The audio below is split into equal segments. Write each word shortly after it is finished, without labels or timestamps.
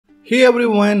Hey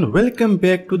everyone, welcome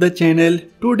back to the channel.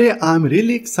 Today I'm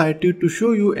really excited to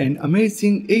show you an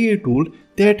amazing AI tool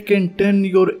that can turn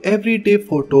your everyday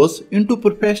photos into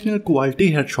professional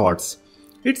quality headshots.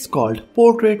 It's called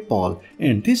Portrait Pal,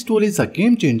 and this tool is a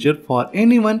game changer for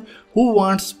anyone who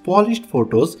wants polished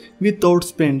photos without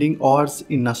spending hours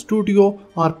in a studio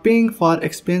or paying for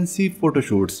expensive photo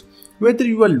shoots. Whether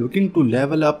you are looking to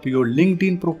level up your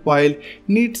LinkedIn profile,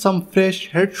 need some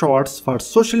fresh headshots for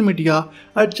social media,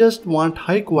 or just want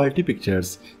high quality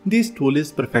pictures, this tool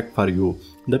is perfect for you.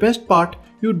 The best part,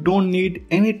 you don't need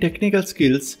any technical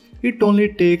skills. It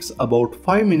only takes about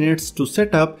 5 minutes to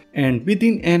set up, and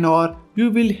within an hour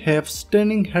you will have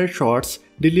stunning headshots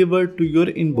delivered to your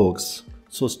inbox.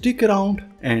 So stick around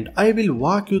and I will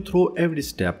walk you through every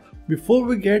step. Before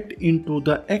we get into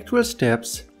the actual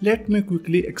steps, let me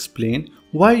quickly explain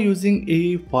why using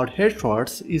AI for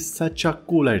headshots is such a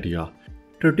cool idea.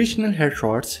 Traditional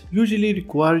headshots usually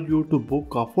require you to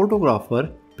book a photographer,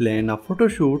 plan a photo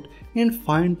shoot, and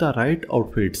find the right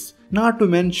outfits, not to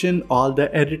mention all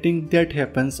the editing that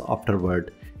happens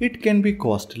afterward. It can be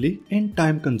costly and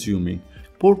time consuming.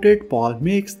 Portrait Pal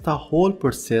makes the whole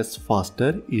process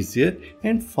faster, easier,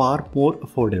 and far more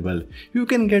affordable. You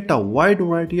can get a wide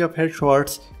variety of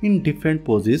headshots in different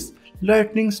poses,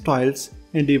 lightning styles,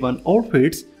 and even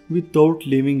outfits without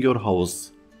leaving your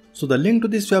house. So the link to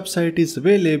this website is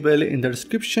available in the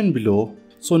description below.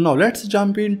 So now let's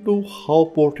jump into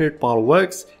how Portrait Pal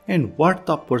works and what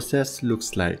the process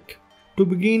looks like. To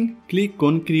begin, click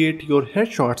on Create Your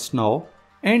Headshots Now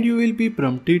and you will be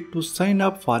prompted to sign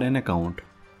up for an account.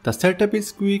 The setup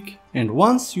is quick, and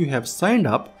once you have signed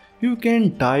up, you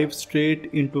can dive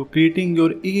straight into creating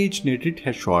your AI-generated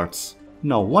headshots.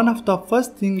 Now, one of the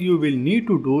first things you will need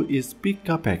to do is pick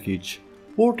a package.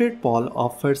 Portrait Pal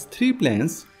offers 3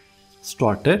 plans.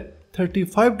 Starter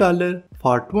 $35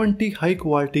 for 20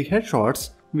 high-quality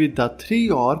headshots with the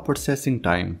 3-hour processing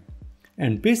time,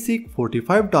 and Basic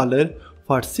 $45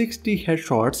 for 60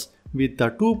 headshots with the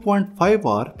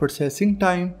 2.5-hour processing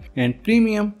time, and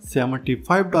Premium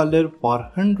 $75 for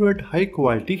 100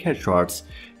 high-quality headshots,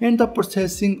 and the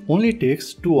processing only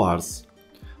takes 2 hours.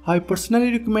 I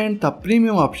personally recommend the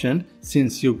Premium option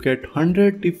since you get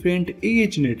 100 different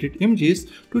AI-generated images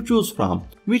to choose from,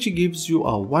 which gives you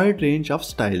a wide range of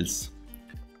styles.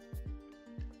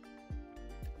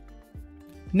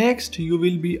 Next, you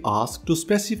will be asked to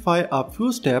specify a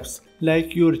few steps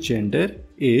like your gender,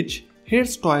 age,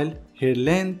 hairstyle, hair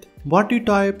length, body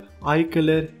type, eye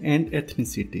color, and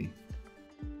ethnicity.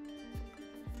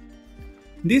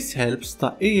 This helps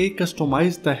the AI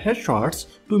customize the headshots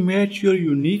to match your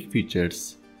unique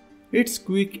features. It's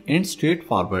quick and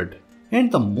straightforward,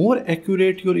 and the more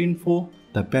accurate your info,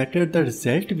 the better the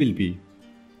result will be.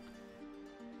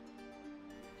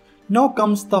 Now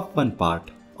comes the fun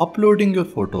part, uploading your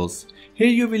photos. Here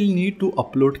you will need to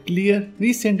upload clear,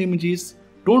 recent images.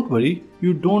 Don't worry,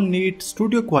 you don't need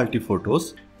studio quality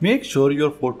photos. Make sure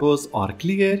your photos are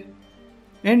clear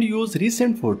and use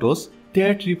recent photos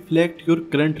that reflect your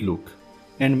current look.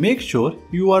 And make sure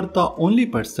you are the only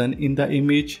person in the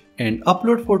image, and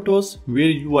upload photos where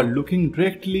you are looking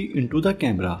directly into the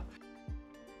camera.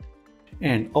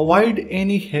 And avoid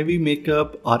any heavy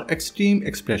makeup or extreme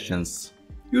expressions.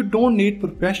 You don't need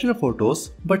professional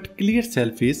photos, but clear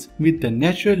selfies with the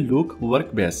natural look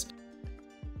work best.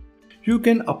 You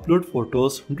can upload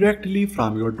photos directly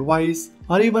from your device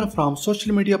or even from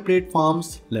social media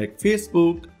platforms like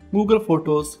Facebook, Google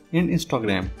Photos, and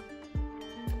Instagram.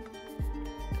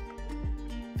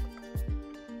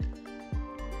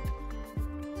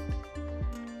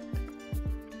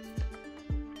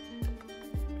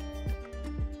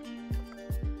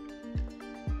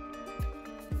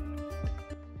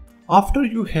 After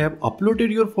you have uploaded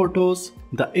your photos,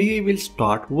 the AI will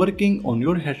start working on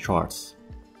your headshots.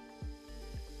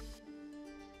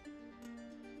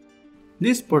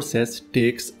 This process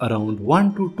takes around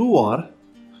 1 to 2 hours,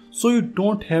 so you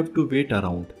don't have to wait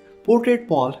around. Portrait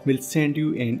Pal will send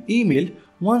you an email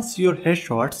once your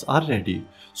headshots are ready,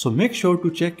 so make sure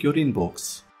to check your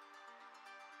inbox.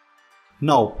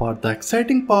 Now for the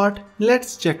exciting part,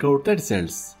 let's check out the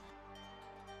results.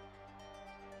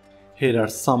 Here are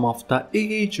some of the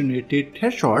AI-generated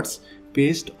headshots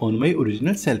based on my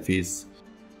original selfies.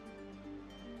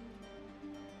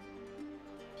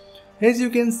 As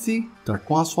you can see, the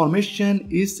transformation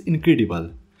is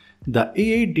incredible. The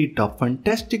AI did a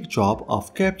fantastic job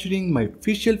of capturing my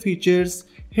facial features,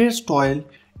 hairstyle,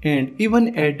 and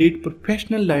even added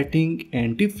professional lighting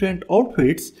and different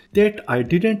outfits that I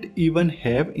didn't even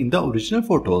have in the original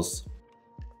photos.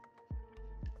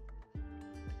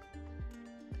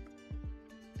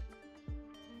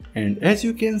 And as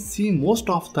you can see, most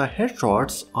of the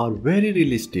headshots are very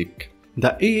realistic.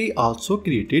 The AI also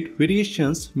created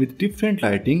variations with different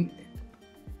lighting,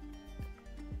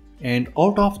 and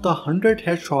out of the 100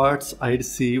 headshots I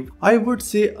received, I would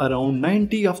say around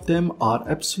 90 of them are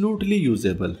absolutely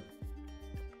usable.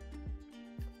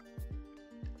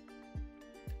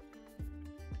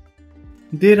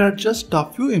 There are just a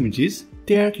few images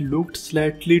that looked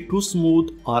slightly too smooth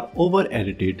or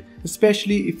over-edited,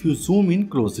 especially if you zoom in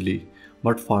closely.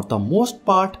 But for the most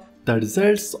part, the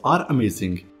results are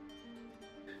amazing.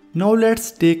 Now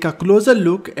let's take a closer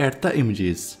look at the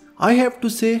images. I have to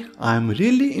say, I am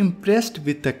really impressed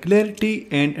with the clarity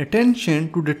and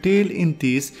attention to detail in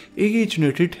these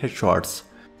AI-generated headshots.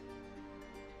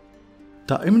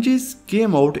 The images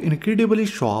came out incredibly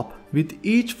sharp, with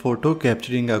each photo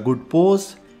capturing a good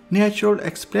pose, natural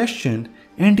expression,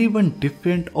 and even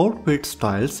different outfit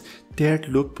styles that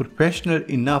look professional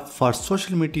enough for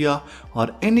social media or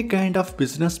any kind of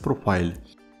business profile.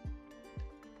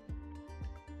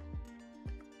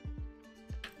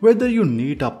 Whether you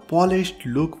need a polished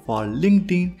look for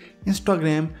LinkedIn,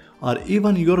 Instagram, or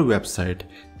even your website,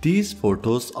 these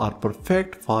photos are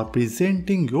perfect for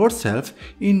presenting yourself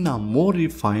in a more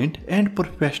refined and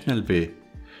professional way.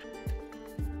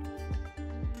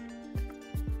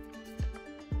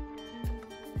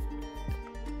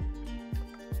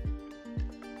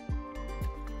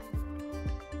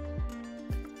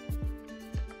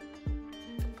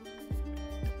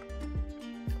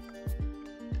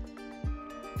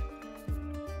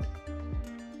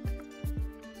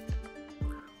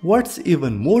 What's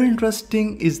even more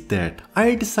interesting is that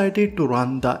I decided to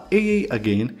run the AI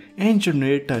again and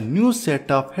generate a new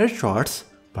set of headshots,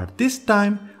 but this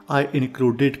time I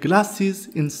included glasses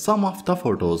in some of the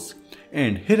photos,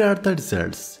 and here are the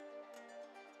results.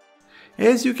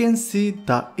 As you can see,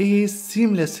 the AI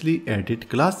seamlessly added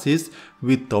glasses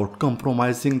without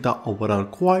compromising the overall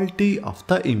quality of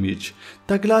the image.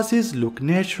 The glasses look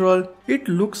natural. It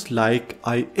looks like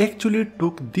I actually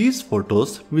took these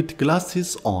photos with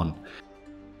glasses on.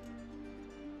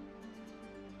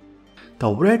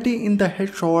 The variety in the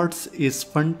headshots is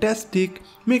fantastic,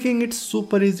 making it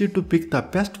super easy to pick the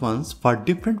best ones for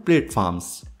different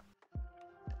platforms.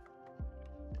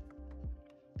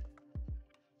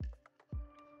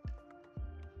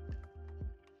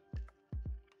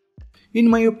 In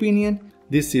my opinion,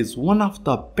 this is one of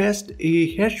the best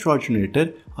AI headshot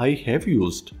generator I have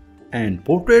used, and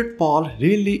Portrait Pal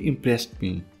really impressed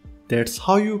me. That's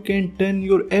how you can turn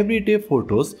your everyday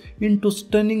photos into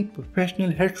stunning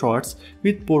professional headshots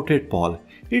with Portrait Pal.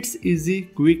 It's easy,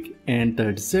 quick, and the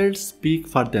results speak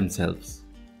for themselves.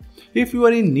 If you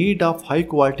are in need of high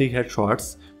quality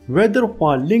headshots, whether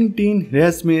for LinkedIn,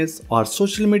 resumes, or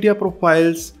social media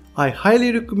profiles, I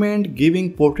highly recommend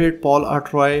giving Portrait Pal a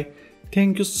try.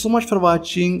 Thank you so much for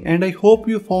watching, and I hope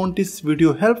you found this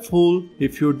video helpful.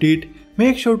 If you did,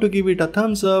 make sure to give it a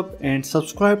thumbs up and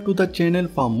subscribe to the channel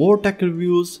for more tech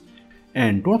reviews.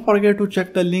 And don't forget to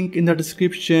check the link in the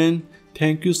description.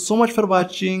 Thank you so much for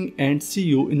watching, and see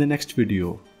you in the next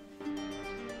video.